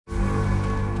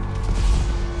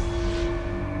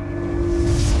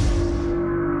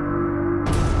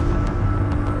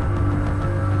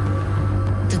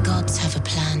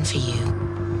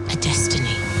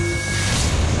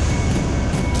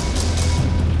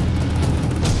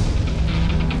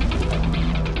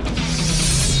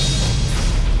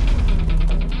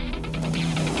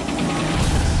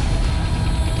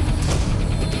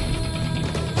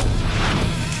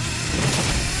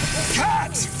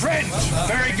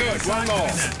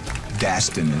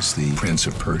Dastana is the Prince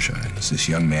of Persia. He's this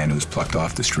young man who's plucked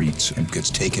off the streets and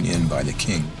gets taken in by the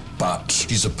king. But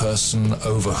he's a person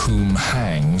over whom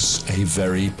hangs a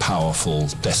very powerful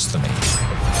destiny.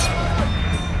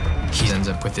 He ends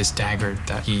up with this dagger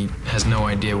that he has no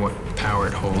idea what power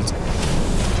it holds.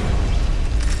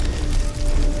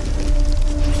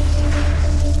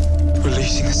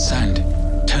 Releasing the sand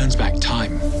turns back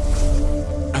time.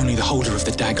 Only the holder of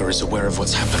the dagger is aware of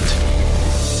what's happened.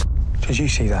 Did you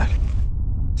see that?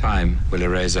 Time will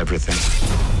erase everything.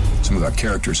 Some of our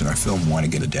characters in our film want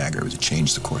to get a dagger to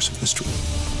change the course of history.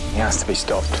 He has to be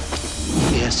stopped.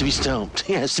 He has to be stopped.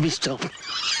 He has to be stopped.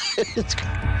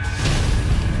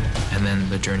 And then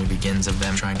the journey begins of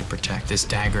them trying to protect this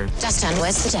dagger. Dastana,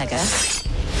 where's the dagger?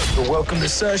 You're welcome to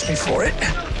search me for it.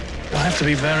 You'll have to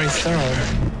be very thorough.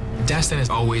 Dastana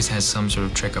always has some sort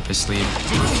of trick up his sleeve.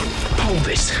 Hold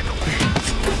this.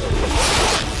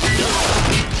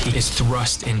 He is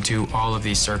thrust into all of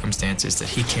these circumstances that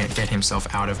he can't get himself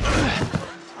out of.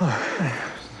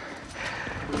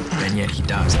 And yet he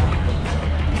does.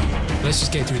 Let's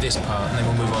just get through this part, and then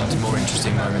we'll move on to more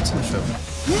interesting moments in the film.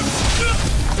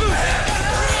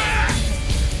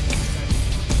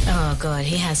 Oh, God,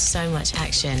 he has so much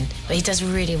action. But he does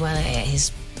really well at it.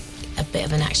 He's a bit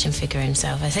of an action figure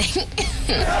himself, I think.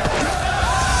 The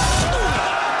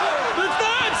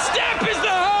third step is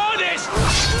the hardest!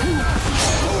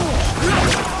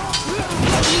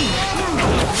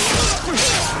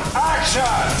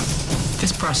 Action!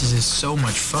 This process is so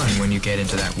much fun when you get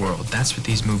into that world. That's what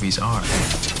these movies are.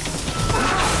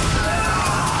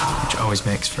 Which always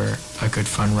makes for a good,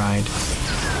 fun ride.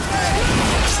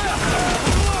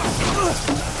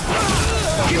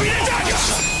 Give me the dagger!